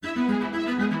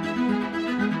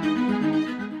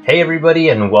Hey everybody,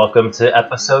 and welcome to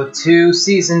episode 2,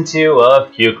 season 2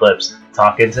 of Q Clips,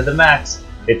 Talking to the Max.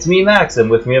 It's me, Max,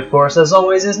 and with me, of course, as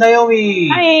always, is Naomi.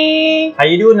 Hi. How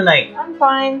you doing tonight? I'm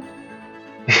fine.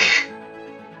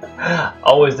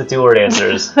 Always the two-word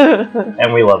answers,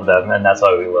 and we love them, and that's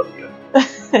why we love you.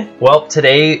 Well,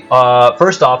 today,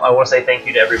 first off, I want to say thank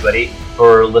you to everybody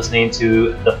for listening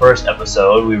to the first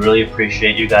episode. We really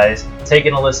appreciate you guys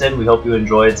taking a listen. We hope you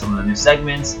enjoyed some of the new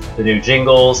segments, the new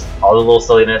jingles, all the little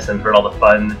silliness, and heard all the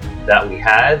fun that we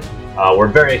had. We're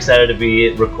very excited to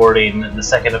be recording the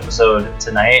second episode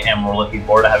tonight, and we're looking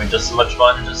forward to having just as much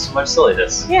fun and just as much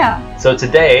silliness. Yeah. So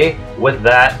today, with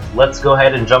that, let's go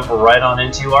ahead and jump right on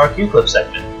into our Q-Clip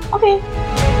segment. Okay.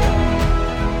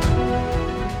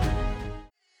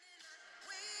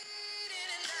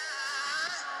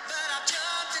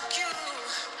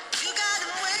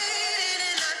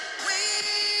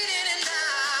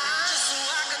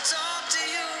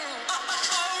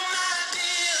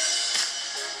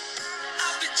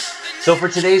 So for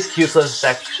today's Q-Clip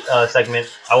segment,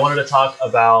 I wanted to talk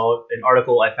about an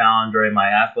article I found during my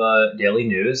IAPA Daily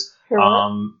News. Your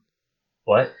what?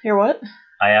 What? Your what?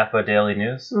 IAPA Daily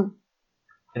News?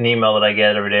 An email that I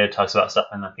get every day that talks about stuff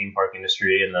in the theme park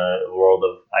industry in the world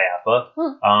of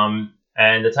IAPA.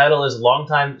 And the title is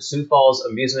Longtime Sioux Falls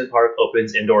Amusement Park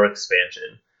Opens Indoor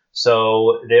Expansion.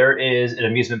 So there is an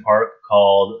amusement park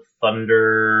called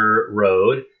Thunder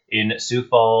Road in Sioux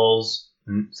Falls,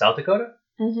 South Dakota?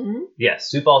 Mm-hmm. Yes,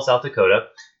 Sioux Falls, South Dakota.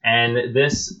 And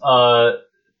this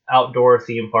outdoor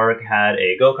theme park had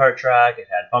a go-kart track, it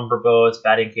had bumper boats,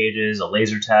 batting cages, a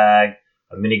laser tag,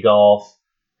 a mini golf,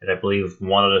 and I believe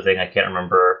one other thing I can't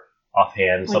remember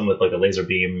offhand, something with like a laser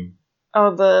beam.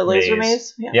 Oh, the laser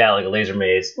maze? Yeah, like a laser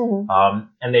maze. Mm-hmm.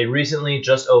 And they recently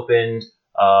just opened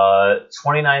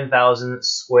 29,000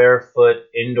 square foot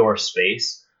indoor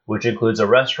space, which includes a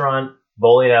restaurant,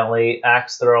 bowling alley,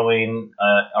 axe throwing,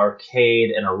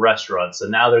 arcade, and a restaurant. So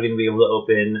now they're going to be able to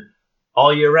open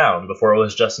all year round. Before it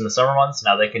was just in the summer months.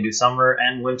 Now they can do summer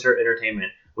and winter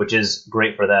entertainment, which is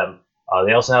great for them.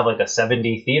 They also have like a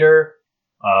 7D theater,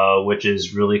 which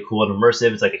is really cool and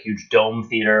immersive. It's like a huge dome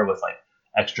theater with like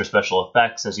extra special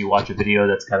effects as you watch a video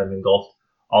that's kind of engulfed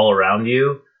all around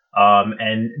you.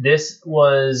 And this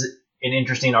was an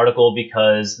interesting article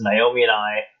because Naomi and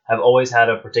I have always had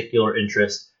a particular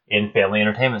interest in family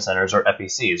entertainment centers, or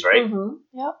FECs, right? Mm-hmm.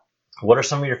 Yep. What are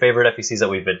some of your favorite FECs that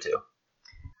we've been to?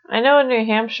 I know in New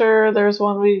Hampshire there's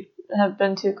one we have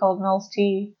been to called Mel's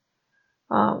Tea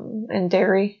in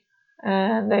Derry.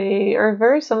 And they are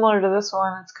very similar to this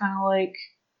one. It's kind of like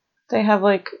they have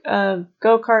like a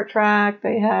go-kart track,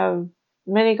 they have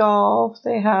mini golf,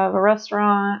 they have a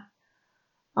restaurant,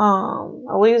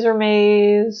 a laser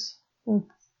maze, and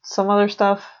some other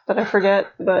stuff that I forget,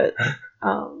 but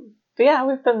yeah,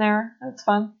 we've been there. It's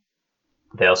fun.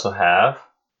 They also have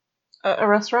A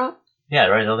restaurant? Yeah,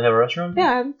 right. Don't they have a restaurant?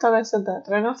 Yeah, I thought I said that.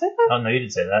 Did I not say that? Oh no, you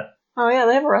did say that. Oh yeah,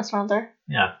 they have a restaurant there.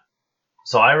 Yeah.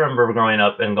 So I remember growing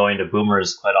up and going to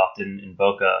Boomers quite often in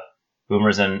Boca.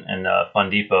 Boomers and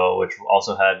Fun Depot, which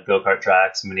also had go-kart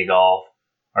tracks, mini golf,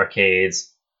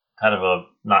 arcades, kind of a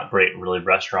not great really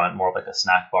restaurant, more like a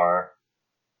snack bar,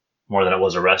 more than it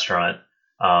was a restaurant.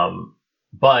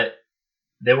 But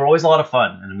they were always a lot of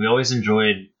fun, and we always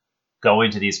enjoyed going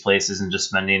to these places and just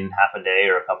spending half a day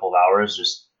or a couple of hours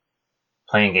just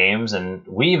playing games. And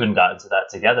we even got into that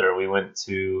together. We went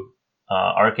to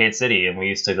Arcade City, and we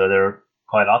used to go there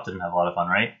quite often and have a lot of fun,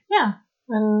 right? Yeah.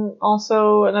 And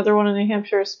also another one in New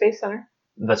Hampshire is Space Center.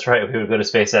 That's right. We would go to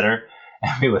Space Center,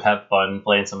 and we would have fun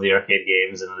playing some of the arcade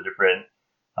games and the different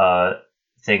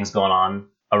things going on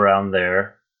around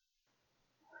there.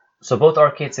 So both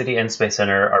Arcade City and Space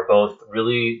Center are both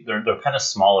really, they're kind of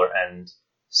smaller end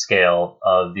scale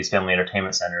of these family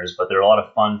entertainment centers, but they're a lot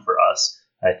of fun for us.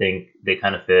 I think they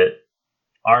kind of fit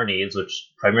our needs,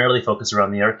 which primarily focus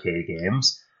around the arcade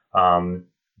games.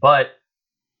 But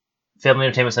family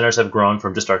entertainment centers have grown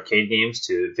from just arcade games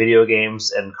to video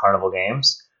games and carnival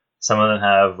games. Some of them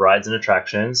have rides and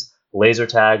attractions, laser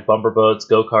tag, bumper boats,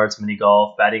 go-karts, mini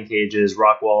golf, batting cages,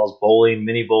 rock walls, bowling,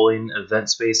 mini bowling, event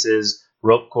spaces,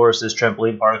 rope courses,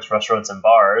 trampoline parks, restaurants, and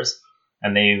bars.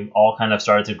 And they've all kind of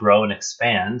started to grow and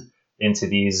expand into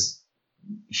these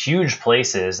huge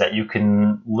places that you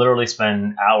can literally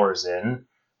spend hours in,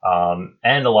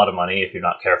 and a lot of money if you're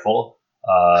not careful.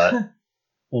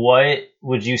 What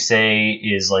would you say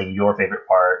is like your favorite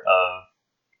part of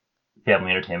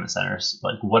family entertainment centers?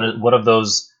 Like what of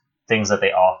those things that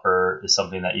they offer is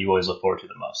something that you always look forward to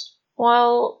the most?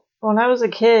 Well, when I was a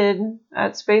kid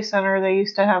at Space Center, they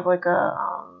used to have like a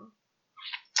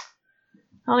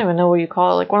I don't even know what you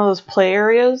call it, like one of those play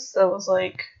areas that was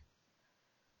like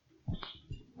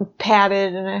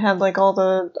padded, and it had like all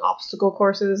the obstacle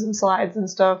courses and slides and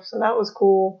stuff, so that was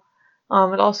cool.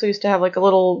 It also used to have like a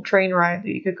little train ride that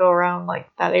you could go around like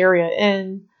that area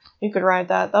in. You could ride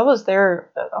that. That was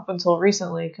there up until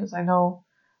recently, because I know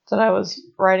that I was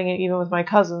riding it even with my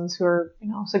cousins who are,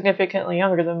 significantly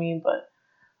younger than me. But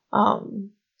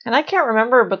and I can't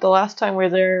remember, but the last time we were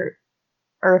there,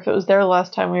 or if it was there the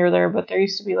last time we were there, but there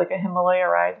used to be like a Himalaya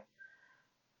ride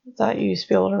that you used to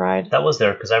be able to ride. That was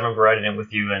there because I remember riding it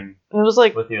with you and it was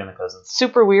like with you and the cousins.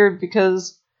 Super weird,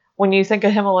 because when you think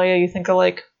of Himalaya, you think of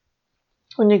like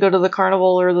when you go to the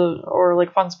carnival or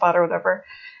like Fun Spot or whatever,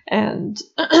 and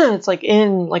it's like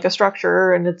in like a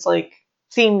structure and it's like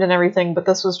themed and everything, but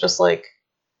this was just like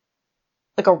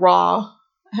a raw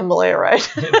Himalaya ride.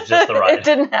 It was just the ride. It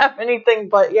didn't have anything,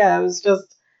 but yeah, it was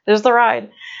just the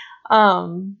ride.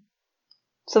 So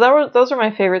those were my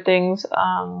favorite things.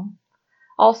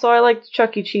 Also, I liked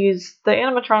Chuck E. Cheese. The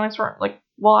animatronics weren't like,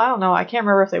 well, I don't know. I can't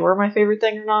remember if they were my favorite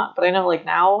thing or not, but I know like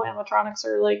now animatronics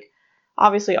are like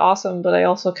obviously awesome, but I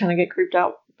also kind of get creeped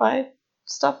out by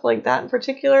stuff like that in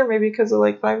particular, maybe because of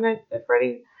like Five Nights at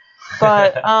Freddy.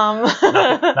 But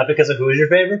not because of who's your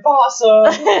favorite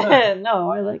possum.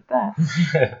 No, I like that.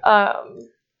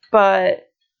 But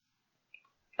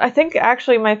I think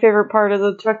actually my favorite part of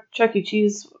the Chuck E.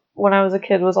 Cheese when I was a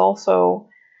kid was also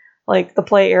like the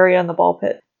play area and the ball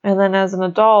pit. And then as an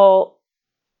adult,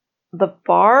 the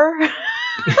bar.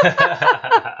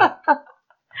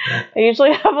 I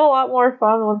usually have a lot more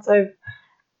fun once I've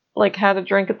like had a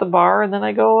drink at the bar, and then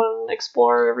I go and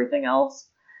explore everything else.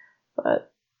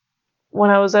 But when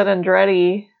I was at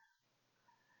Andretti,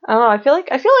 I don't know, I feel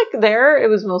like there it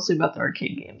was mostly about the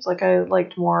arcade games. Like I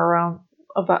liked more I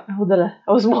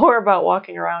was more about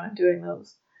walking around and doing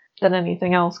those than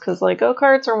anything else, because like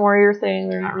go-karts are more your thing.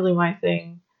 They're not really my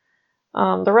thing.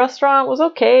 The restaurant was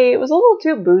okay. It was a little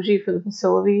too bougie for the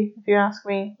facility, if you ask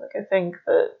me. Like I think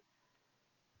that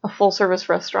a full-service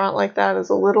restaurant like that is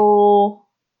a little...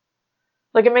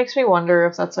 Like, it makes me wonder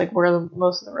if that's, like, where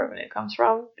most of the revenue comes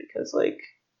from. Because, like,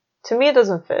 to me, it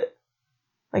doesn't fit.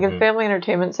 Like, in family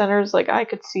entertainment centers, like, I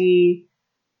could see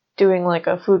doing, like,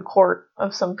 a food court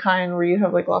of some kind where you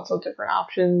have, like, lots of different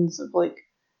options of, like,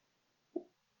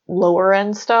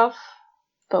 lower-end stuff.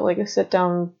 But, like, a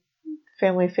sit-down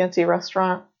family fancy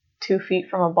restaurant 2 feet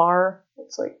from a bar,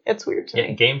 it's, like, it's weird to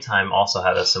me. Game Time also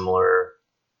had a similar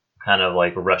kind of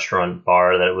like restaurant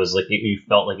bar that it was like you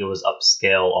felt like it was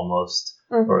upscale almost,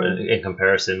 or in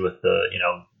comparison with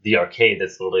the arcade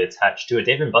that's literally attached to it.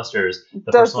 Dave and Buster's,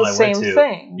 the first one I went to,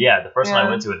 the first one I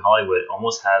went to in Hollywood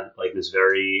almost had like this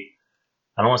very,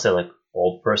 I don't want to say like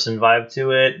old person vibe to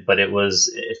it, but it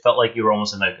felt like you were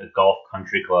almost in like a golf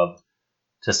country club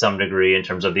to some degree in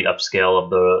terms of the upscale of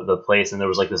the place. And there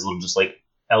was like this little just like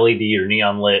LED or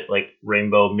neon lit like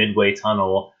rainbow midway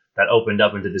tunnel that opened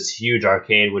up into this huge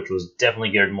arcade, which was definitely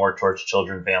geared more towards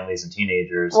children, families, and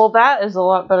teenagers. Well, that is a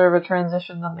lot better of a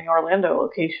transition than the Orlando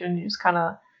location. You just kind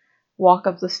of walk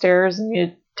up the stairs and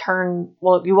you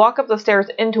walk up the stairs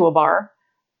into a bar.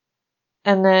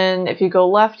 And then if you go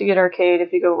left, you get arcade.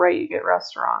 If you go right, you get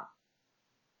restaurant.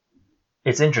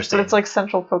 It's interesting. But it's like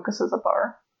central focus as a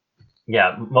bar.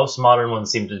 Yeah, most modern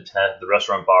ones seem to have the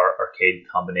restaurant bar arcade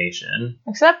combination.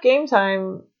 Except Game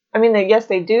Time. I mean, yes,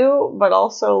 they do, but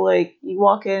also, like, you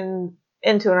walk into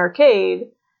an arcade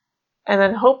and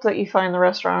then hope that you find the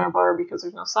restaurant or bar because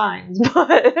there's no signs.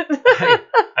 But I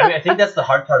mean, I think that's the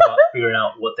hard part about figuring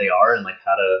out what they are and, like,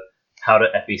 how to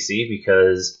FEC,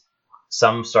 because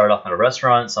some start off in a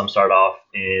restaurant, some start off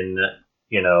in,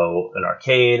 an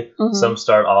arcade, some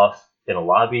start off in a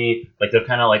lobby. Like, they're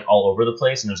kind of, like, all over the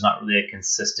place, and there's not really a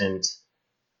consistent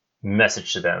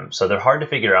message to them, so they're hard to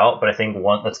figure out. But I think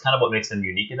that's kind of what makes them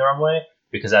unique in their own way,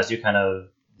 because as you kind of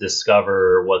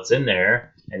discover what's in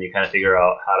there and you kind of figure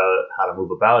out how to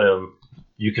move about them,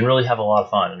 you can really have a lot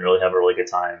of fun and really have a really good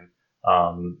time.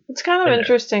 It's kind of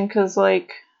interesting because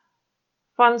like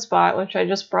Fun Spot, which I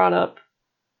just brought up,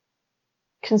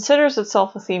 considers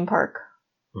itself a theme park,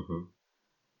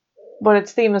 but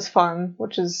its theme is fun,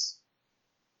 which is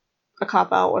a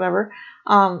cop out, whatever.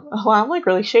 Well, I'm like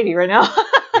really shady right now.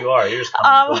 You are. You're just going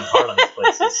hard on these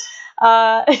places.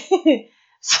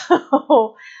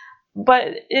 So, but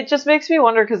it just makes me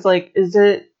wonder, because, like, is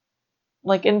it,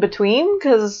 like, in between?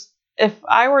 Because if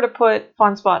I were to put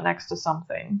Fun Spot next to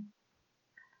something,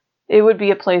 it would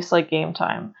be a place like Game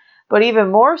Time. But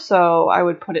even more so, I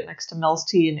would put it next to Mel's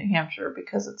Tea in New Hampshire,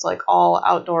 because it's, like, all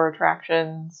outdoor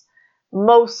attractions,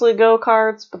 mostly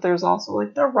go-karts, but there's also,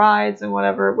 like, the rides and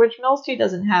whatever, which Mel's Tea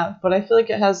doesn't have, but I feel like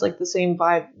it has, like, the same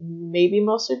vibe, maybe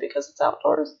mostly because it's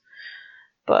outdoors.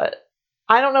 But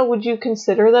I don't know, would you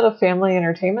consider that a family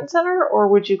entertainment center, or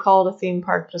would you call it a theme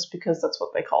park just because that's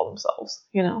what they call themselves,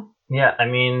 you know? Yeah, I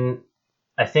mean,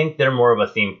 I think they're more of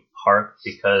a theme park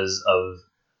because of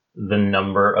the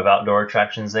number of outdoor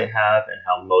attractions they have and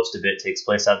how most of it takes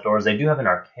place outdoors. They do have an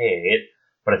arcade,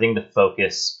 but I think the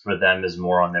focus for them is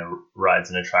more on their rides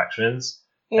and attractions.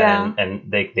 Yeah.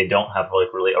 And they don't have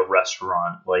like really a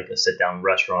restaurant, like a sit down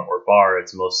restaurant or bar.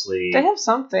 It's mostly They have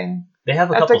something. they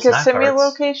have a At couple the snack Kissimmee carts.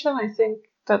 location, I think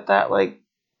that like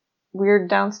weird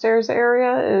downstairs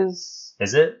area is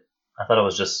Is it? I thought it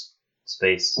was just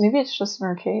space. maybe it's just an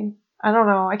arcade. I don't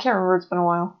know. I can't remember. It's been a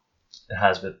while. It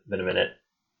has been a minute.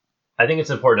 I think it's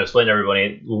important to explain to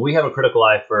everybody, we have a critical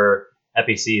eye for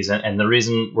FECs, and the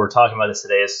reason we're talking about this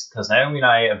today is because Naomi and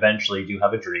I eventually do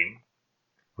have a dream.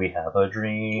 We have a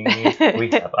dream.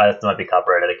 That might be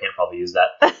copyrighted. I can't probably use that.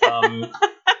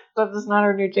 That is not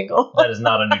our new jingle. That is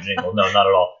not a new jingle. No, not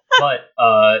at all.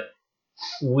 But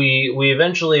we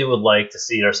eventually would like to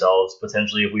see ourselves,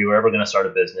 potentially, if we were ever going to start a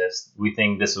business, we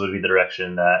think this would be the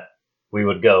direction that we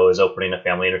would go, is opening a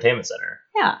family entertainment center.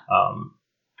 Yeah.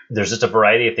 There's just a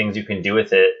variety of things you can do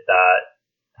with it that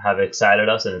have excited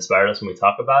us and inspired us when we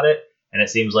talk about it. And it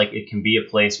seems like it can be a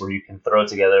place where you can throw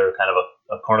together kind of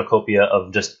a cornucopia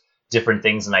of just different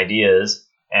things and ideas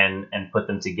and put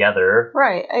them together.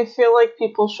 Right. I feel like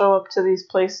people show up to these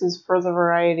places for the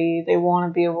variety. They want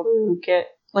to be able to get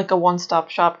like a one-stop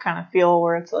shop kind of feel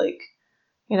where it's like,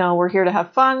 you know, we're here to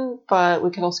have fun, but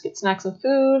we could also get snacks and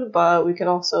food, but we could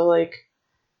also like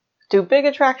do big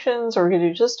attractions, or we could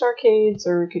do just arcades,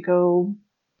 or we could go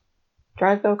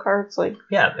drive go-karts. Like,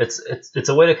 yeah, it's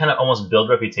a way to kind of almost build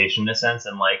reputation in a sense.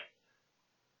 And like,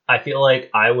 I feel like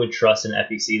I would trust an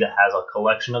FEC that has a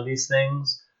collection of these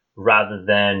things rather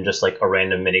than just like a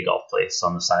random mini golf place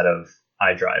on the side of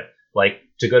iDrive. Like,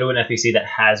 to go to an FEC that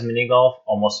has mini golf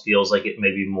almost feels like it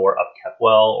may be more upkept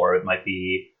well, or it might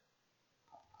be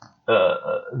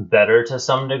better to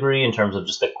some degree in terms of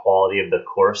just the quality of the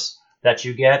course that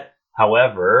you get.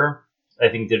 However, I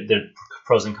think there are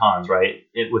pros and cons, right?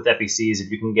 With FECs,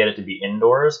 if you can get it to be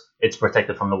indoors, it's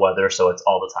protected from the weather, so it's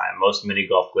all the time. Most mini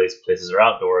golf places are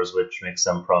outdoors, which makes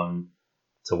them prone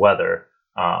to weather.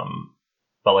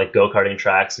 But like go-karting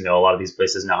tracks, you know, a lot of these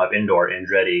places now have indoor.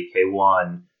 Andretti,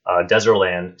 K1,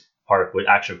 Desertland Park,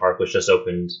 Action Park, which just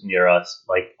opened near us.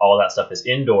 Like, all that stuff is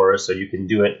indoors, so you can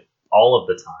do it all of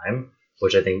the time,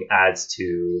 which I think adds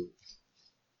to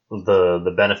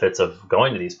the benefits of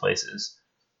going to these places.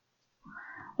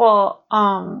 well,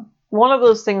 one of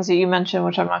those things that you mentioned,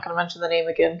 which I'm not going to mention the name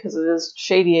again because it is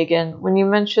shady again, when you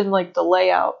mentioned like the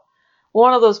layout,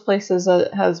 one of those places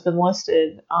that has been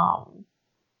listed,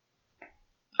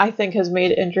 I think has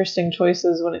made interesting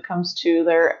choices when it comes to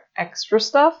their extra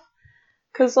stuff.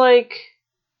 Because, like,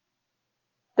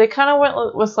 they kind of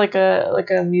went with like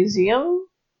a museum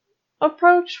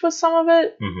approach with some of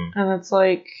it. Mm-hmm. And it's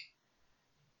like,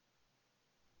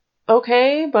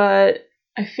 okay, but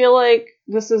I feel like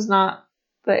this is not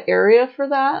the area for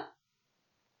that.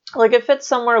 Like, if it's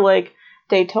somewhere like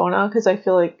Daytona, because I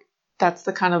feel like that's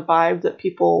the kind of vibe that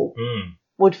people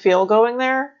would feel going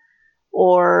there.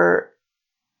 Or,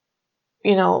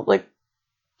 you know, like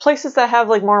places that have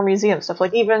like more museum stuff,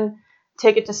 like even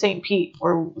take it to St. Pete,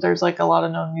 where there's like a lot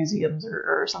of known museums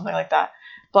or something like that.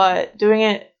 But doing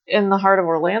it in the heart of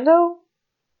Orlando,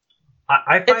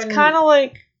 I find it's kind of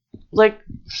like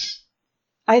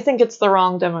I think it's the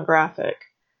wrong demographic.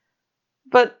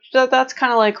 But that's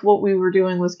kind of like what we were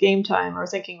doing with Game Time, or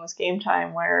thinking with Game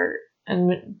Time, where,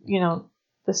 and you know,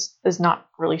 this is not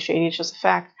really shady, it's just a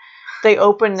fact. They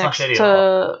opened next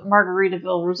to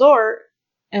Margaritaville Resort,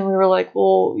 and we were like,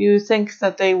 well, you think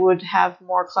that they would have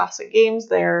more classic games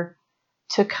there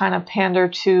to kind of pander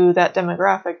to that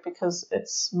demographic, because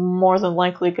it's more than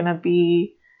likely going to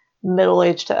be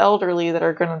middle-aged to elderly that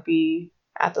are going to be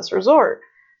at this resort.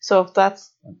 So if that's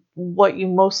what you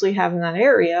mostly have in that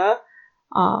area,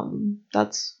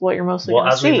 that's what you're mostly going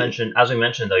to see. As we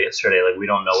mentioned though yesterday, like, we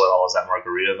don't know what all is at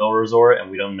Margaritaville Resort, and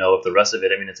we don't know if the rest of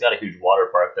it. I mean, it's got a huge water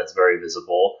park that's very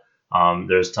visible.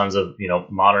 There's tons of, you know,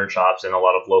 modern shops and a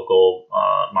lot of local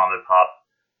mom and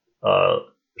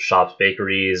pop shops,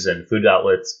 bakeries, and food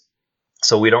outlets.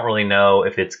 So we don't really know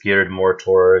if it's geared more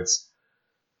towards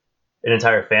an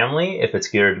entire family, if it's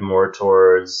geared more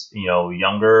towards, you know,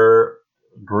 younger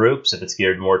groups, if it's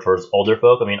geared more towards older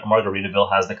folk. I mean, Margaritaville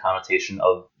has the connotation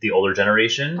of the older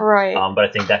generation, right? But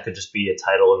I think that could just be a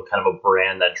title and kind of a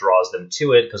brand that draws them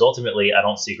to it, because ultimately I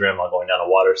don't see grandma going down a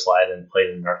water slide and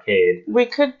playing in an arcade. We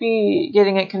could be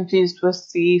getting it confused with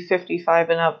the 55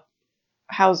 and up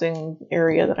housing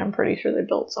area that I'm pretty sure they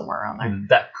built somewhere around there.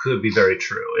 That could be very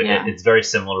true. It's very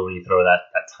similar when you throw that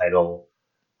title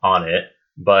on it.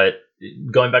 But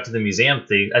going back to the museum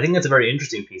thing, I think that's a very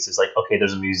interesting piece. It's like, okay,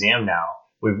 there's a museum now.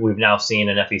 We've now seen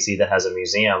an FEC that has a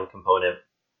museum component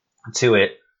to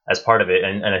it as part of it,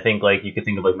 and I think like you could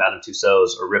think of like Madame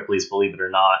Tussauds or Ripley's Believe It or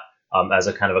Not as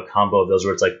a kind of a combo of those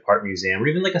where it's like part museum, or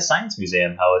even like a science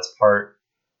museum, how it's part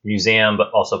museum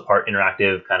but also part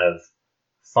interactive kind of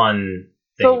fun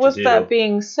thing But with to do. that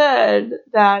being said,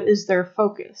 that is their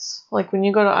focus. Like when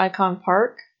you go to Icon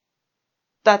Park,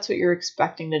 that's what you're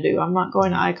expecting to do. I'm not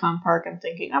going to Icon Park and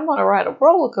thinking I'm going to ride a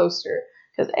roller coaster,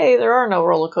 because A, there are no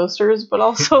roller coasters, but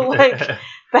also like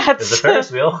that's There's a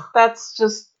Ferris wheel. That's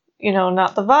just,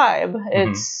 not the vibe.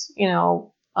 It's,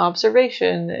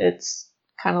 observation. It's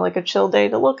kind of like a chill day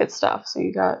to look at stuff. So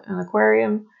you got an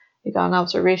aquarium, you got an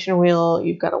observation wheel,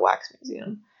 you've got a wax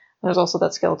museum. There's also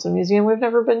that skeleton museum we've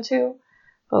never been to.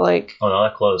 But like, oh no,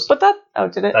 that closed. But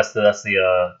did it? That's the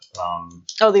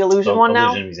the illusion one now.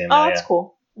 Illusion museum. Oh, that's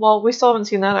cool. Well, we still haven't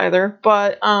seen that either.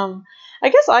 But I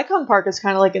guess Icon Park is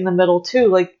kind of like in the middle too.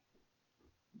 Like,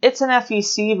 it's an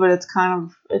FEC, but it's kind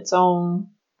of its own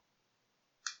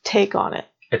take on it.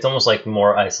 It's almost like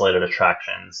more isolated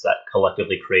attractions that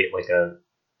collectively create like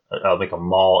a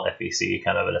mall FEC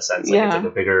kind of in a sense. Like It's like a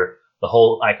bigger. The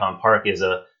whole Icon Park is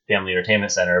a family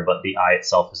entertainment center, but the eye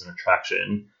itself is an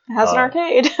attraction. It has an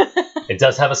arcade. It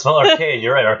does have a small arcade.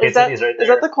 You're right. Arcade City is right there. Is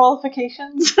that the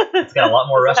qualifications? It's got a lot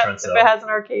more restaurants. If it has an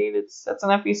arcade, that's an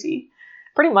FEC.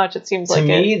 Pretty much, it seems like to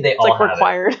me, they all like have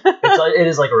required. It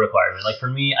is like a requirement. Like for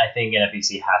me, I think an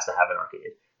FEC has to have an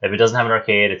arcade. If it doesn't have an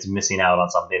arcade, it's missing out on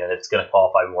something, and it's going to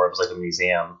qualify more as like a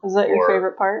museum. Is that your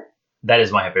favorite part? That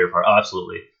is my favorite part. Oh,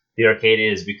 absolutely. The arcade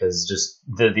is because just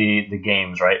the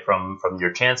games, right? From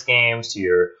your chance games to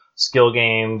your skill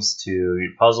games to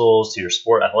your puzzles to your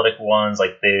sport athletic ones,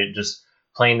 like they're just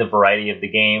playing the variety of the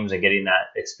games and getting that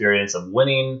experience of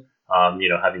winning.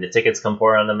 Having the tickets come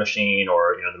pour on the machine,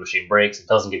 or the machine breaks, it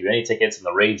doesn't give you any tickets, and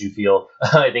the rage you feel,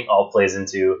 I think all plays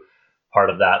into part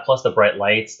of that. Plus the bright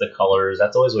lights, the colors.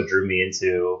 That's always what drew me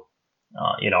into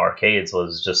arcades,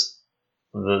 was just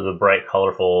the bright,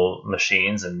 colorful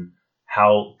machines, and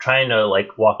how trying to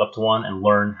like walk up to one and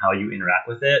learn how you interact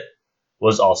with it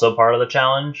was also part of the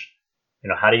challenge.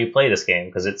 How do you play this game?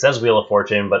 Because it says Wheel of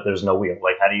Fortune, but there's no wheel.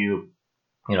 Like, how do you,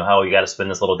 how you got to spin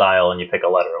this little dial and you pick a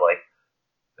letter? Like,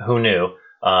 who knew?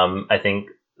 I think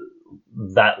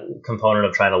that component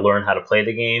of trying to learn how to play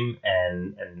the game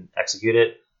and execute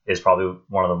it is probably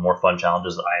one of the more fun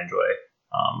challenges that I enjoy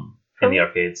in the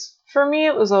arcades. For me,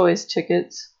 it was always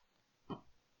tickets.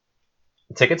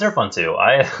 Tickets are fun too.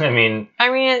 I mean,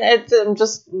 I'm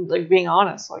just like being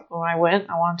honest. Like when I went,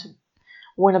 I wanted to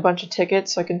win a bunch of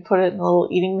tickets so I can put it in a little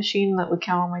eating machine that would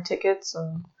count all my tickets.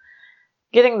 And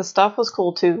getting the stuff was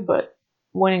cool too, but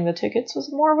winning the tickets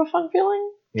was more of a fun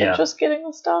feeling than just getting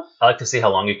the stuff. I like to see how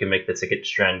long you can make the ticket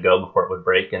strand go before it would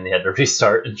break, and they had to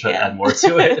restart and try to add more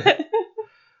to it.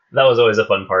 That was always a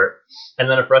fun part, and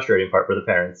then a frustrating part for the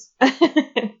parents.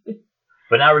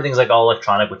 But now everything's like all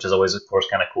electronic, which is always, of course,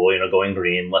 kind of cool. Going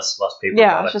green, less paper. Yeah,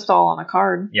 product. It's just all on a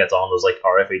card. Yeah, it's all on those like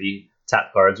RFID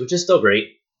tap cards, which is still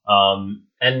great,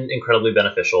 and incredibly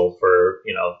beneficial for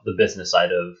the business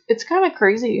side of. It's kind of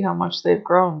crazy how much they've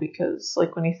grown, because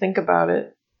like when you think about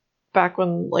it, back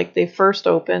when like they first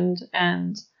opened,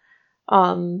 and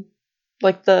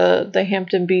like the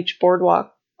Hampton Beach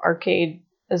Boardwalk arcade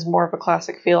is more of a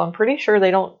classic feel. I'm pretty sure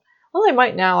they don't. Well, they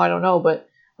might now. I don't know, but.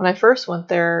 When I first went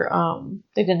there,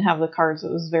 they didn't have the cards.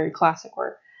 It was very classic,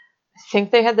 where I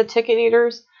think they had the ticket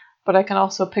eaters, but I can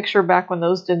also picture back when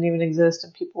those didn't even exist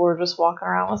and people were just walking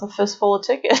around with a fistful of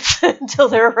tickets until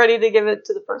they were ready to give it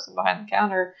to the person behind the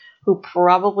counter, who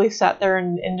probably sat there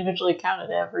and individually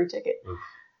counted every ticket. Oof.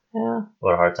 Yeah.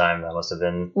 What a hard time that must have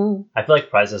been. I feel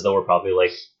like prices, though, were probably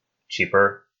like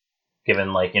cheaper,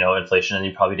 given like inflation, and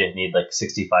you probably didn't need like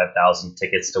 65,000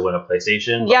 tickets to win a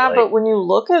PlayStation. But when you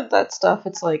look at that stuff,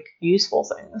 it's like useful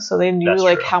things. So they knew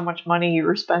like how much money you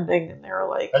were spending, and they were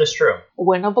like, that is true.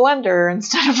 Win a blender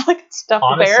instead of like a stuffed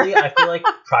bear. Honestly, I feel like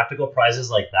practical prizes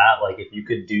like that, like if you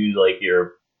could do like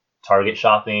your Target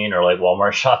shopping or like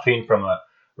Walmart shopping from a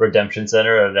redemption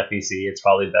center at an FEC, it's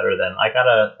probably better than I got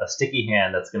a sticky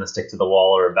hand that's gonna stick to the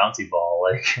wall, or a bouncy ball.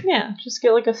 Like just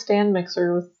get like a stand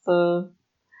mixer with the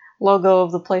logo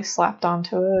of the place slapped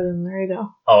onto it, and there you go.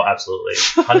 Oh, absolutely.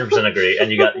 100% agree. And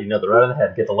you got the right on the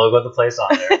head. Get the logo of the place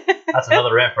on there. That's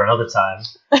another rant for another time.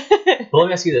 But let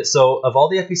me ask you this. So of all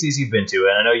the FECs you've been to,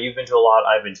 and I know you've been to a lot,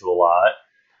 I've been to a lot,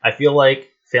 I feel like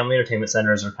family entertainment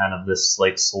centers are kind of this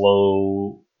like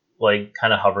slow, like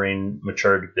kind of hovering,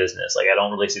 matured business. Like I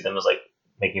don't really see them as like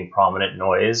making prominent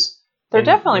noise. They're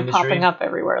definitely popping up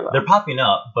everywhere, though. They're popping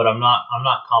up, but I'm not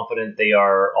confident they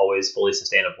are always fully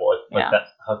sustainable. like that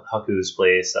Haku's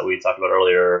place that we talked about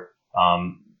earlier.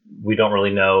 We don't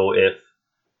really know if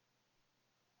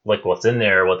like what's in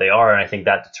there, what they are, and I think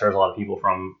that deters a lot of people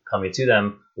from coming to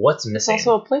them. What's missing? It's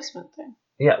also a placement thing.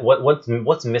 Yeah,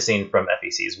 what's missing from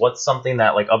FECs? What's something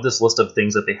that, like, of this list of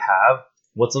things that they have,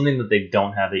 what's something that they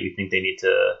don't have that you think they need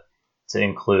to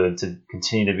include to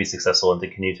continue to be successful and to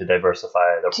continue to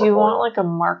diversify their portfolio? Do you want like a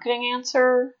marketing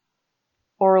answer,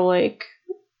 or like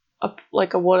a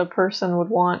what a person would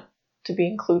want to be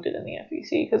included in the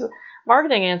FEC? Because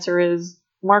marketing answer is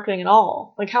marketing at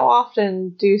all. Like, how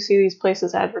often do you see these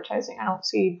places advertising? I don't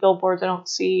see billboards. I don't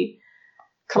see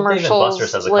commercials. Well, David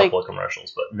Buster's has a couple of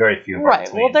commercials, but very few.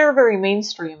 Right. Well, they're very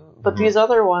mainstream, but these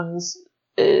other ones,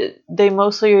 they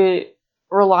mostly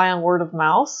rely on word of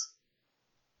mouth.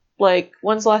 Like,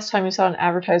 when's the last time you saw an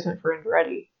advertisement for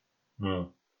Andretti?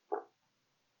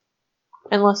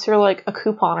 Unless you're like a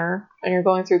couponer and you're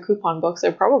going through coupon books,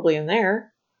 they're probably in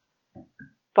there.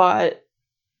 But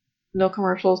no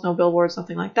commercials, no billboards,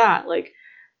 nothing like that. Like,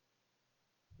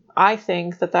 I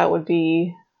think that would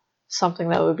be something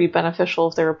that would be beneficial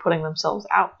if they were putting themselves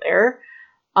out there.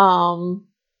 Other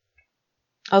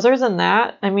than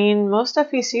that, I mean, most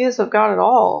FECs have got it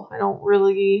all. I don't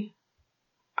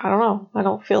know. I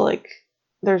don't feel like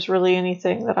there's really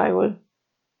anything that I would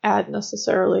add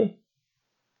necessarily.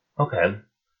 Okay.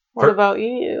 What about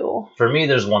you? For me,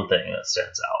 there's one thing that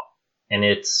stands out, and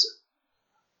it's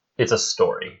a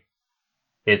story.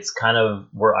 It's kind of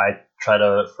where I try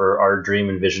to, for our dream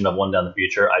and vision of one down the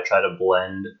future, I try to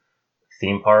blend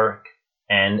theme park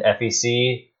and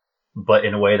FEC, but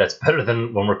in a way that's better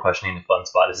than when we're questioning the fun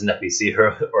spot is an FEC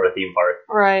or a theme park.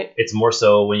 Right. It's more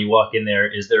so when you walk in there,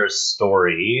 is there a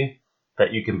story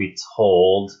that you can be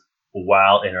told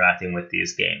while interacting with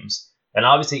these games? And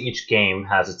obviously each game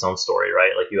has its own story,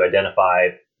 right? Like, you identify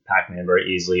Pac-Man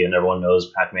very easily and everyone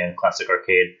knows Pac-Man Classic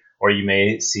Arcade, or you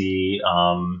may see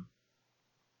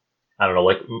I don't know,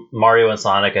 like Mario and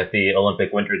Sonic at the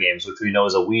Olympic Winter Games, which we know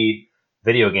is a Wii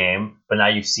video game, but now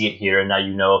you see it here, and now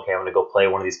you know, okay, I'm going to go play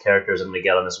one of these characters, I'm going to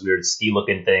get on this weird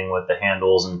ski-looking thing with the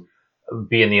handles and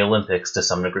be in the Olympics to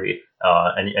some degree,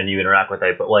 and you interact with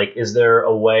it. But, like, is there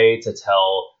a way to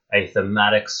tell a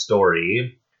thematic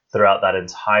story throughout that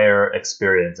entire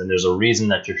experience? And there's a reason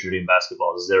that you're shooting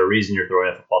basketballs. Is there a reason you're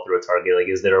throwing a football through a target? Like,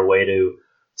 is there a way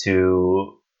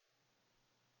to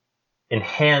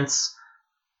enhance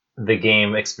the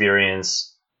game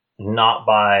experience, not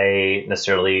by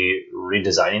necessarily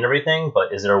redesigning everything,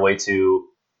 but is there a way to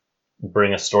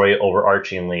bring a story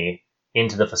overarchingly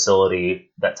into the facility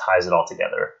that ties it all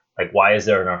together? Like, why is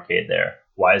there an arcade there?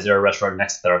 Why is there a restaurant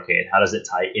next to the arcade? How does it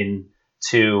tie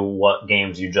into what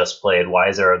games you just played? Why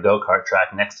is there a go-kart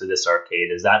track next to this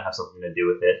arcade? Does that have something to do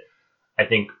with it? I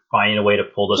think finding a way to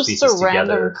pull those pieces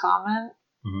together. Just a random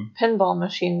comment. Pinball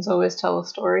machines always tell a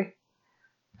story.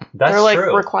 They're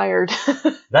true. Required.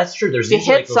 That's true. There's you these,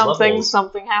 hit like, something, levels.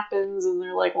 something happens, and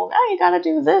they're like, well, now you gotta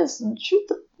do this and shoot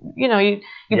the.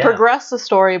 You progress the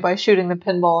story by shooting the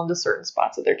pinball into certain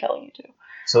spots that they're telling you to.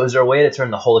 So is there a way to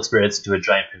turn the whole experience into a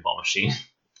giant pinball machine?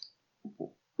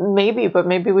 Maybe, but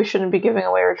maybe we shouldn't be giving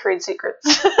away our trade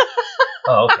secrets.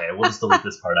 Oh, okay. We'll just delete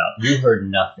this part out. You heard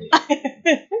nothing.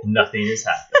 Nothing has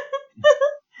happened.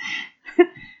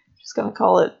 Just gonna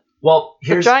call it. Well,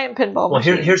 here's the giant pinball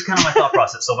machine. Here's kind of my thought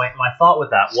process. So my thought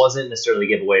with that wasn't necessarily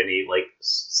give away any, like,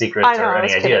 secrets or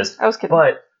any ideas. I was kidding.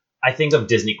 But I think of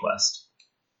Disney Quest.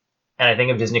 And I think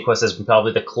of Disney Quest as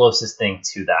probably the closest thing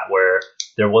to that, where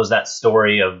there was that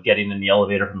story of getting in the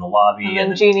elevator from the lobby. And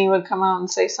then Genie would come out and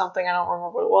say something. I don't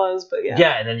remember what it was, but yeah.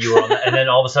 Yeah, and then you were on and then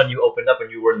all of a sudden you opened up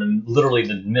and you were in literally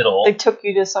the middle. They took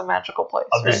you to some magical place.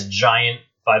 Of this giant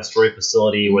 5-story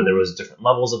facility where there was different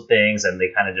levels of things, and they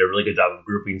kind of did a really good job of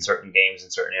grouping certain games in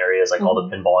certain areas. Like all the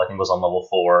pinball, I think, was on level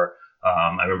 4.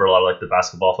 I remember a lot of, like, the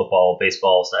basketball, football,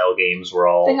 baseball style games were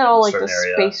all. They had all, like, the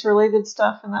area. space related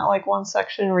stuff in that, like, one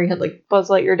section where you had, like, Buzz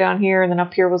Lightyear down here, and then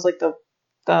up here was, like, the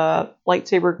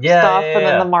lightsaber stuff, and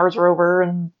then the Mars rover,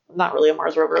 and not really a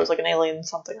Mars rover, it was like an alien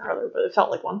something or other, but it felt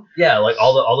like one. Yeah, like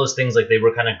all those things, like, they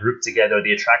were kind of grouped together.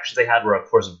 The attractions they had were, of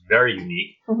course, very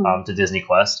unique to Disney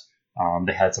Quest.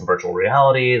 They had some virtual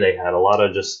reality. They had a lot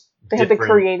of just. They had the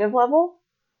creative level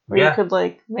where you could,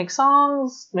 like, make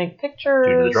songs, make pictures,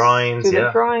 do the drawings, do the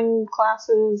drawing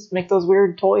classes, make those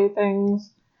weird toy things.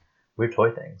 Weird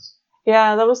toy things.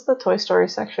 Yeah, that was the Toy Story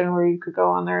section where you could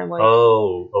go on there and, like,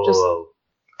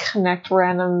 connect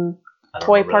random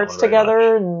toy parts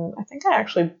together. And I think I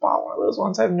actually bought one of those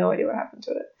ones. I have no idea what happened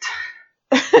to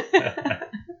it.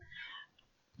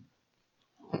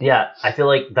 Yeah, I feel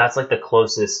like that's, like, the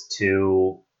closest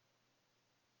to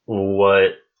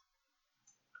what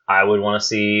I would want to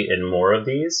see in more of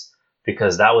these.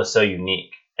 because that was so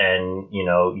unique. And,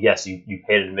 yes, you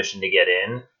paid admission to get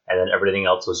in, and then everything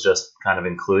else was just kind of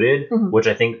included, which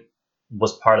I think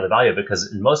was part of the value,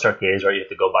 because in most arcades, right, you have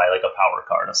to go buy like a power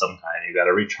card of some kind. You got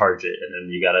to recharge it, and then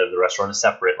the restaurant is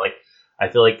separate. Like, I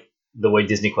feel like the way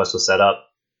Disney Quest was set up,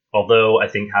 although I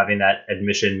think having that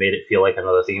admission made it feel like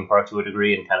another theme park to a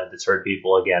degree and kind of deterred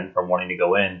people again from wanting to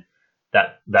go in,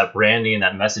 that branding,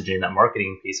 that messaging, that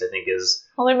marketing piece, I think is...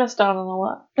 Well, they missed out on a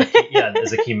lot.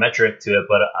 is a key metric to it,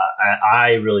 but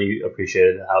I really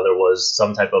appreciated how there was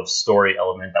some type of story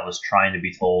element that was trying to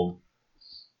be told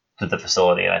to the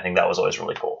facility, and I think that was always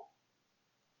really cool.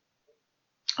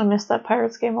 I missed that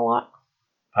Pirates game a lot.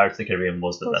 Pirates of the Caribbean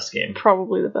was the best game.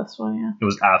 Probably the best one, yeah. It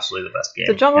was absolutely the best game.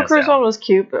 The Jungle Cruise one was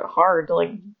cute, but hard.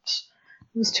 Like,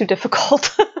 it was too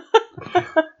difficult.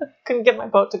 Couldn't get my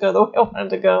boat to go the way I wanted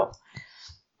to go.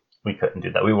 We couldn't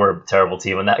do that. We were a terrible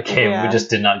team in that game. Yeah. We just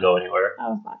did not go anywhere. That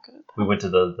was not good. We went to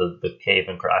the cave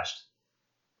and crashed.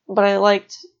 But I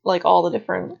liked all the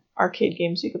different arcade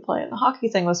games you could play. And the hockey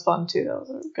thing was fun too. That was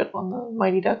a good one. The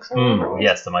Mighty Ducks.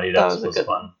 Yes, the Mighty Ducks was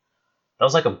fun. That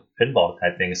was like a pinball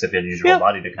type thing, except you had to use your whole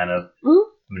body to kind of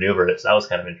maneuver it. So that was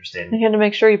kind of interesting. You had to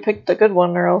make sure you picked the good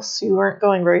one, or else you weren't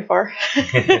going very far.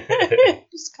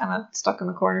 Just kind of stuck in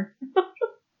the corner.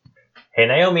 Hey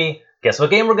Naomi, guess what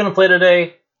game we're gonna play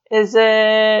today? Is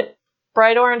it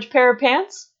Bright Orange Pair of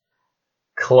Pants?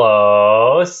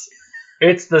 Close.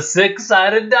 It's the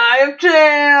six-sided die of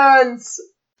chance.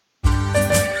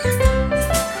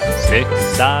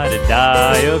 Six-sided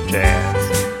die of chance.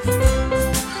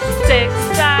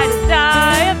 Six-sided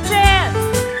die of chance.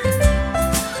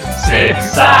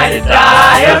 Six-sided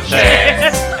die of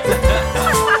chance.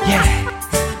 Yeah.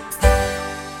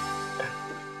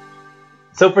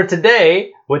 So for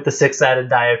today, with the six-sided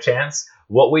die of chance,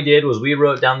 what we did was we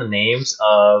wrote down the names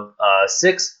of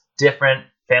 6 different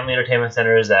family entertainment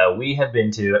centers that we have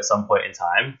been to at some point in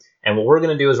time. And what we're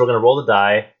going to do is we're going to roll the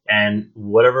die, and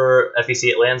whatever FEC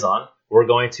it lands on, we're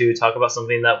going to talk about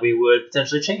something that we would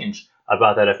potentially change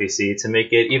about that FEC to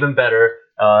make it even better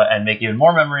and make even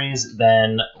more memories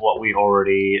than what we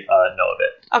already know of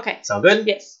it. Okay. Sound good?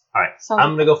 Yes. All right.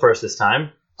 I'm going to go first this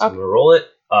time. So I'm going to roll it.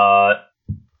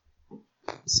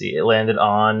 Let's see, it landed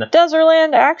on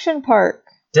Desertland Action Park.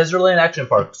 Desertland Action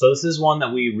Park. So this is one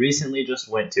that we recently just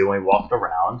went to and we walked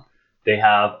around. They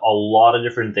have a lot of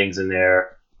different things in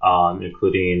there,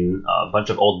 including a bunch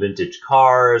of old vintage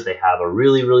cars. They have a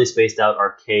really, really spaced out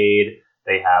arcade.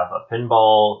 They have a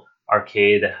pinball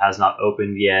arcade that has not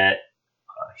opened yet.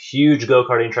 A huge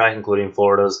go-karting track, including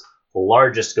Florida's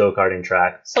largest go-karting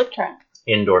track. Slick track.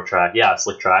 Indoor track. Yeah,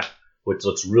 slick track, which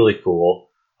looks really cool.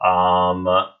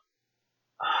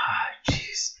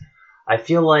 Jeez. I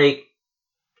feel like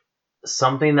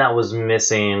something that was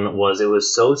missing was it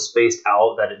was so spaced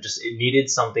out that it needed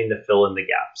something to fill in the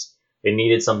gaps. It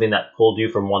needed something that pulled you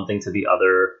from one thing to the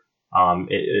other.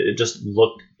 It just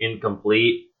looked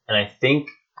incomplete. And I think,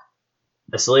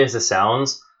 as silly as it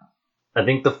sounds, I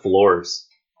think the floors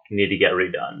need to get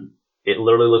redone. It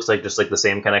literally looks like just like the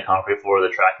same kind of concrete floor the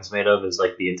track is made of is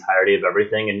like the entirety of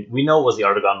everything. And we know it was the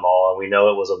Artagon Mall, and we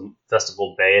know it was a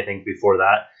Festival Bay, I think, before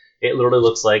that. It literally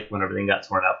looks like when everything got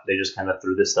torn up, they just kind of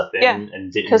threw this stuff in and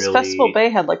didn't really... Because Festival Bay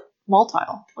had like mall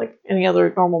tile, like any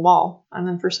other normal mall. And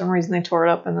then for some reason they tore it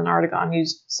up, and then Artagon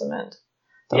used cement.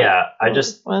 So, yeah,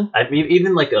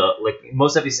 even like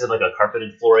most FECs have like a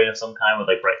carpeted flooring of some kind with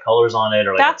like bright colors on it,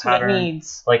 or like that's a pattern. What it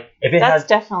needs. Like if it that's had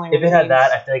definitely if it had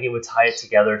that, I feel like it would tie it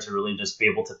together to really just be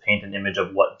able to paint an image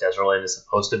of what Desertland is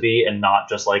supposed to be, and not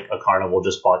just like a carnival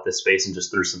just bought this space and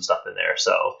just threw some stuff in there.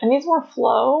 So it needs more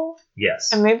flow. Yes,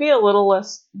 and maybe a little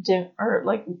less dim, or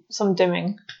like some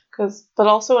dimming, but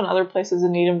also in other places it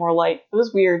needed more light. It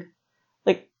was weird,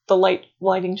 like the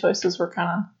lighting choices were kind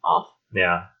of off.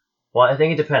 Yeah. Well, I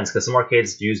think it depends, because some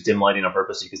arcades use dim lighting on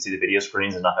purpose so you can see the video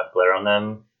screens and not have glare on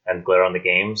them and glare on the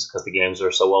games, because the games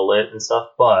are so well lit and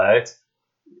stuff. But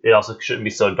it also shouldn't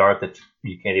be so dark that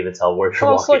you can't even tell where you're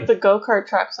walking. Also, like the go-kart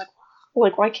tracks,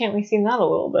 like why can't we see that a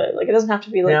little bit? Like it doesn't have to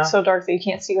be like so dark that you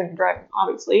can't see when you're driving,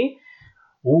 obviously.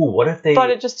 Ooh, what if they? But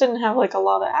it just didn't have like a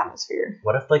lot of atmosphere.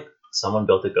 What if like someone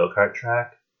built a go-kart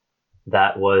track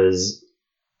that was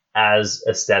as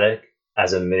aesthetic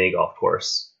as a mini golf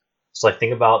course? So like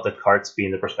think about the carts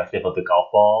being the perspective of the golf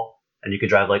ball, and you could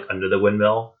drive like under the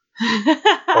windmill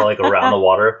or like around the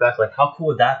water effect. Like how cool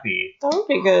would that be? That would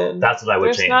be good. That's what I would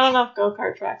change. There's not enough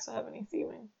go-kart tracks that have any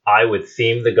theming. I would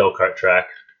theme the go-kart track.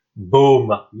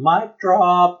 Boom. Mic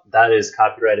drop. That is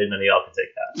copyrighted. None of y'all can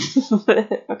take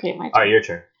that. Okay, my turn. Alright, your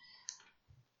turn.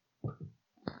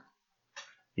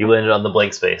 You landed on the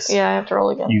blank space. Yeah, I have to roll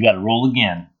again. You gotta roll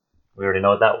again. We already know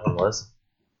what that one was.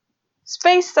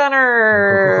 Space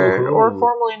Center, Ooh. or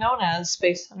formerly known as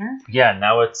Space Center. Yeah,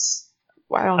 now it's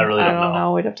I really don't know.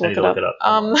 know. We'd have to I look need it to up.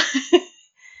 look it up.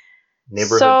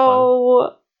 Neighborhood so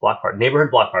fun block party.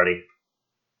 Neighborhood block party.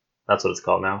 That's what it's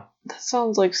called now. that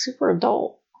sounds like super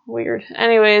adult. Weird.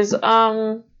 Anyways,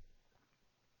 I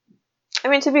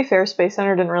mean, to be fair, Space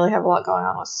Center didn't really have a lot going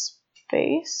on with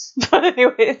space. But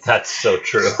anyways. That's so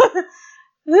true.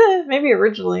 Maybe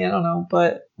originally, I don't know,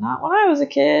 but not when I was a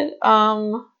kid.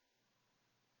 What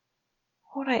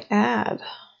would I add?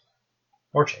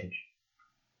 Or change.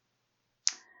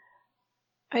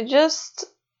 I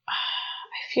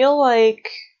feel like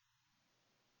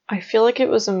it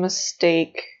was a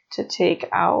mistake to take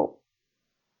out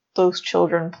those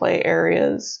children play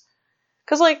areas.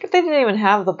 Because, like, they didn't even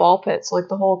have the ball pits. Like,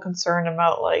 the whole concern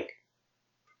about, like,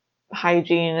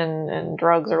 hygiene and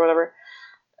drugs or whatever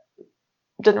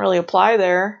didn't really apply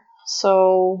there.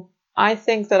 So I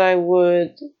think that I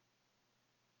would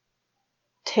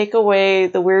take away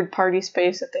the weird party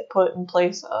space that they put in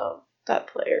place of that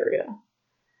play area.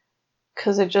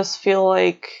 Because I just feel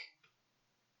like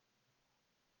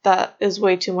that is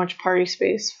way too much party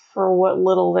space for what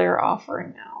little they're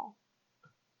offering now.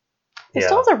 They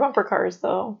still have their bumper cars,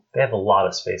 though. They have a lot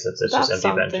of space. It's That's just empty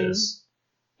something. benches.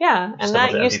 Yeah, Just and a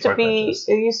bunch that of used empty to park be benches.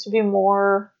 it used to be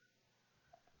more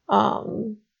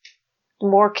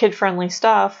kid-friendly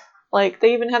stuff. Like,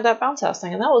 they even had that bounce house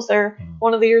thing, and that was there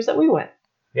one of the years that we went.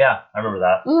 Yeah, I remember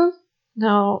that. Mm-hmm.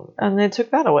 No, and they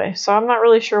took that away. So I'm not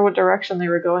really sure what direction they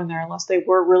were going there, unless they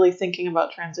were really thinking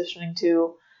about transitioning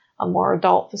to a more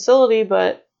adult facility.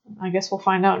 But I guess we'll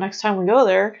find out next time we go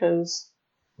there, because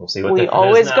We'll see what we different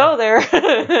always is now. go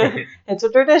there. It's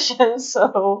a tradition,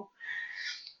 so...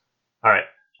 All right,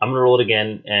 I'm going to roll it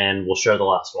again, and we'll share the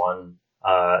last one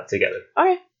together.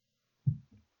 Okay.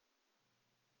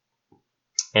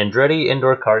 Andretti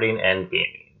indoor karting and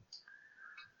gaming.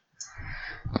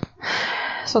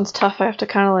 This one's tough. I have to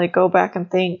kind of like go back and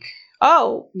think.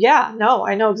 Oh, yeah, no,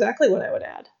 I know exactly what I would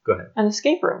add. Go ahead. An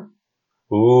escape room.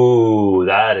 Ooh,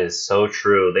 that is so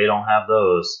true. They don't have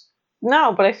those.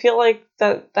 No, but I feel like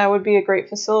that would be a great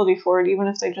facility for it, even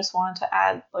if they just wanted to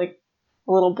add like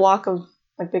a little block of,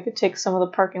 like, they could take some of the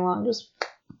parking lot and just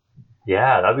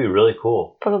Yeah, that'd be really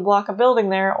cool. put a block of building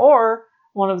there, or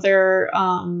one of their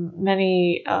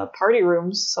many party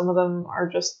rooms. Some of them are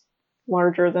just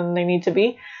larger than they need to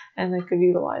be, and they could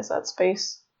utilize that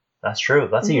space. That's true.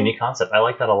 That's a unique concept. I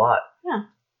like that a lot. Yeah.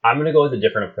 I'm going to go with a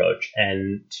different approach.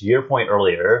 And to your point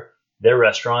earlier, their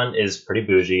restaurant is pretty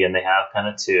bougie, and they have kind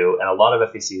of two. And a lot of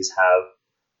FECs have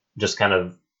just kind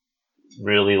of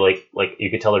really like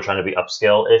you could tell they're trying to be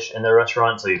upscale-ish in their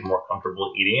restaurant, so you're more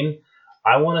comfortable eating.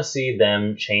 I want to see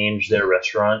them change their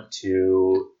restaurant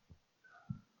to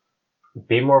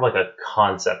be more of like a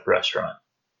concept restaurant.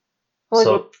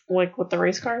 Like with the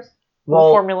race cars? Well,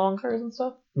 the Formula 1 cars and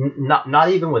stuff? Not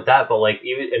even with that, but like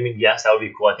even, I mean, yes, that would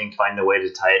be cool. I think find a way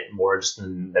to tie it more just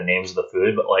in the names of the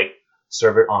food, but like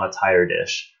serve it on a tire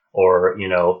dish, or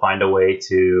find a way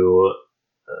to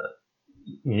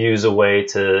use a way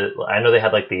to. I know they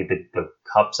had like the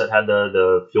cups that had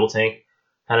the fuel tank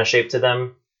kind of shaped to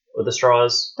them with the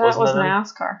straws. That was them?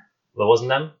 NASCAR. That wasn't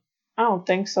them? I don't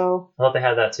think so. I thought they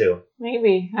had that too.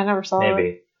 Maybe. I never saw it.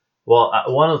 Maybe. Well,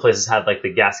 one of the places had like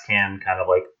the gas can kind of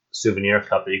like souvenir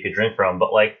cup that you could drink from,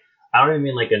 but like I don't even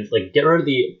mean like get rid of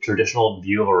the traditional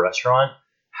view of a restaurant.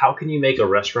 How can you make a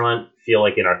restaurant feel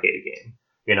like an arcade game?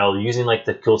 Using like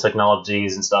the cool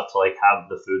technologies and stuff to like have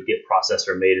the food get processed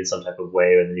or made in some type of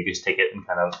way, and then you can just take it and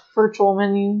kind of virtual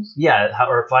menus. Yeah,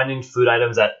 or finding food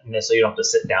items that necessarily you don't have to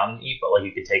sit down and eat, but like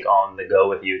you could take on the go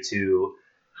with you to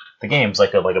the games,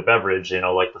 like a beverage,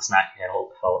 like the snack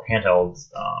handheld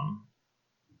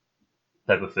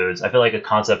type of foods. I feel like a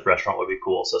concept restaurant would be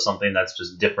cool. So something that's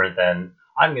just different than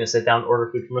I'm going to sit down and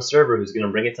order food from a server who's going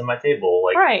to bring it to my table.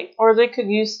 Like, right. Or they could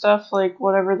use stuff like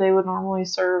whatever they would normally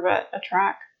serve at a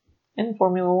track in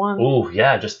Formula 1. Ooh,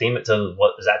 yeah, just theme it to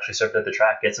what is actually served at the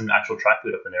track. Get some actual track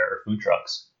food up in there, or food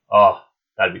trucks. Oh,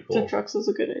 that'd be cool. Food trucks is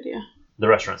a good idea. The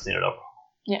restaurants need it up.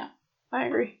 Yeah, I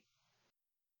agree.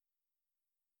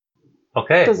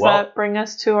 Okay, Does that bring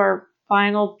us to our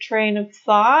final train of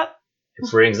thought? It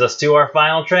brings us to our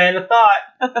final train of thought.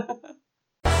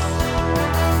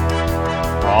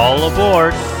 All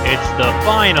aboard. It's the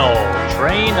final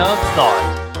train of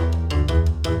thought.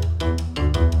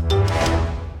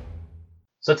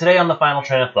 So today on the final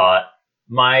train of thought,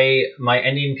 my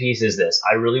ending piece is this.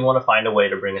 I really want to find a way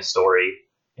to bring a story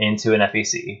into an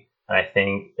FEC. And I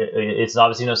think it's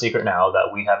obviously no secret now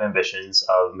that we have ambitions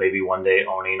of maybe one day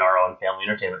owning our own family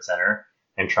entertainment center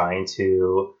and trying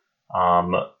to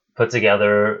put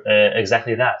together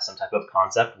exactly that, some type of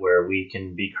concept where we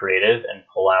can be creative and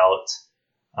pull out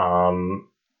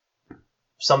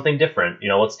something different.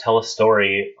 Let's tell a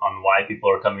story on why people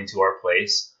are coming to our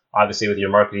place. Obviously, with your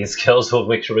marketing skills, we'll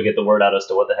make sure we get the word out as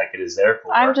to what the heck it is there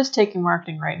for. I'm just taking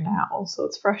marketing right now, so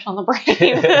it's fresh on the brain.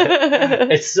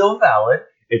 It's still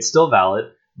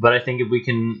valid. But I think if we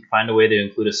can find a way to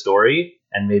include a story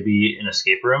and maybe an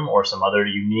escape room or some other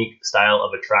unique style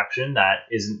of attraction that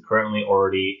isn't currently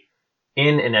already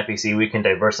in an FEC, we can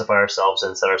diversify ourselves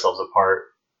and set ourselves apart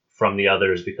from the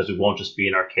others, because we won't just be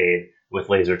an arcade with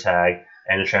laser tag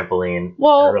and a trampoline and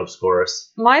a ropes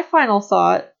course. My final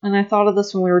thought, and I thought of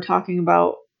this when we were talking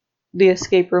about the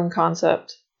escape room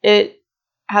concept, it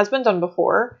has been done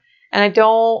before, and I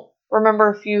don't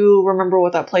remember if you remember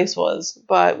what that place was,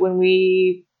 but when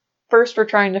we first were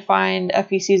trying to find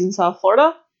FECs in South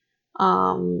Florida,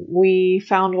 we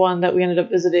found one that we ended up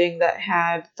visiting that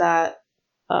had that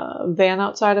van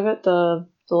outside of it, the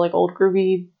like old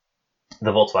groovy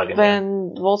the Volkswagen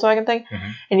Volkswagen thing.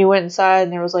 Mm-hmm. And you went inside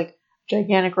and there was like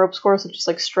gigantic ropes course that just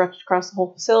like stretched across the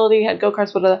whole facility, had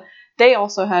go-karts, but they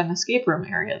also had an escape room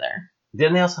area there.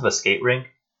 Didn't they also have a skate rink?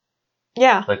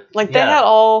 Yeah. Like they had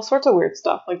all sorts of weird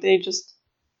stuff. Like they just,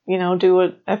 do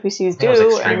what FECs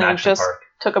do, and they just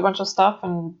took a bunch of stuff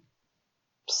and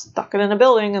stuck it in a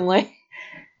building and like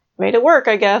made it work,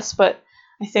 I guess. But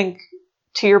I think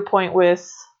to your point with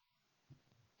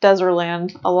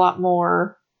Desertland, a lot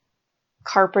more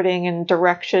carpeting and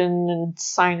direction and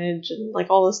signage and like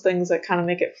all those things that kind of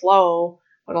make it flow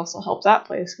would also help that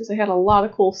place, because they had a lot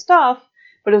of cool stuff,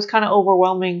 but it was kind of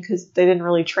overwhelming because they didn't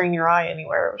really train your eye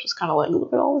anywhere. It was just kind of like,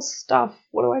 look at all this stuff.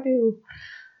 What do I do?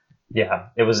 Yeah,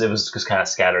 it was just kind of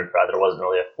scattered throughout. There wasn't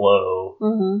really a flow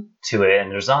to it,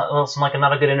 and there's not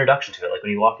a good introduction to it. Like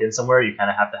when you walk in somewhere, you kind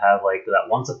of have to have like that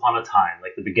once upon a time,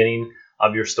 like the beginning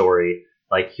of your story.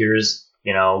 Like here's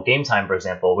game time, for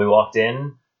example. We walked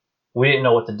in, we didn't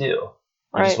know what to do.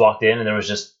 We just walked in, and there was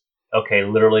just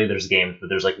literally there's games, but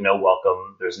there's like no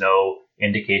welcome. There's no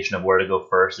indication of where to go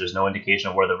first. There's no indication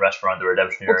of where the restaurant, the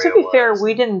redemption area was. To be fair,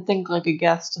 we didn't think like a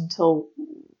guest until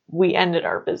we ended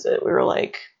our visit. We were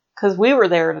like, because we were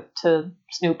there to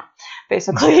snoop,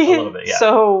 basically. A little bit, yeah.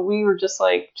 So we were just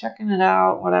like checking it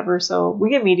out, whatever. So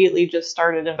we immediately just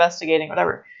started investigating,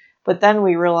 whatever. But then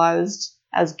we realized,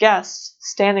 as guests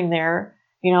standing there,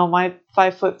 my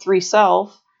 5'3"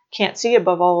 self can't see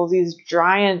above all of these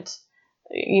giant,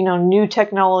 new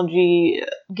technology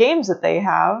games that they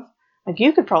have. Like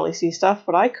you could probably see stuff,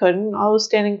 but I couldn't. I was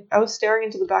staring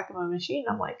into the back of my machine.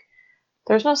 I'm like,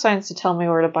 there's no signs to tell me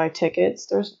where to buy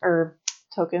tickets. Or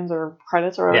tokens or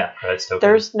credits or credits,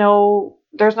 tokens.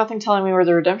 There's nothing telling me where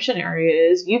the redemption area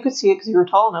is. You could see it because you were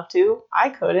tall enough to. I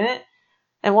couldn't.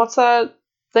 And what's that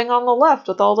thing on the left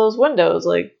with all those windows?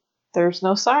 Like, there's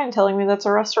no sign telling me that's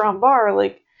a restaurant bar.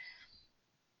 Like,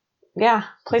 yeah,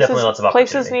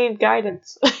 places need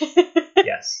guidance.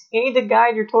 Yes. You need to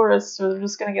guide your tourists, or they're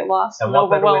just going to get lost and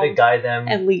what better way to guide them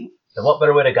and leave. And what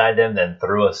better way to guide them than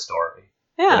through a story?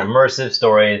 Yeah. An immersive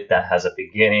story that has a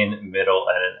beginning, middle,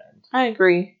 and an end. I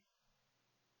agree.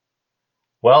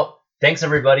 Well, thanks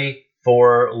everybody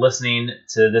for listening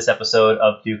to this episode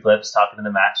of Q Clips Talking to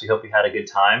the Max. We hope you had a good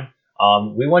time.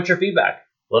 We want your feedback.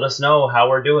 Let us know how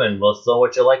we're doing. Let us know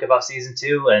what you like about Season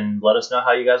 2, and let us know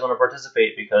how you guys want to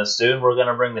participate, because soon we're going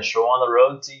to bring the show on the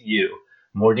road to you.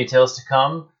 More details to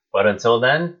come, but until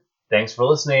then, thanks for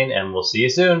listening, and we'll see you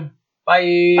soon.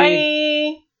 Bye! Bye!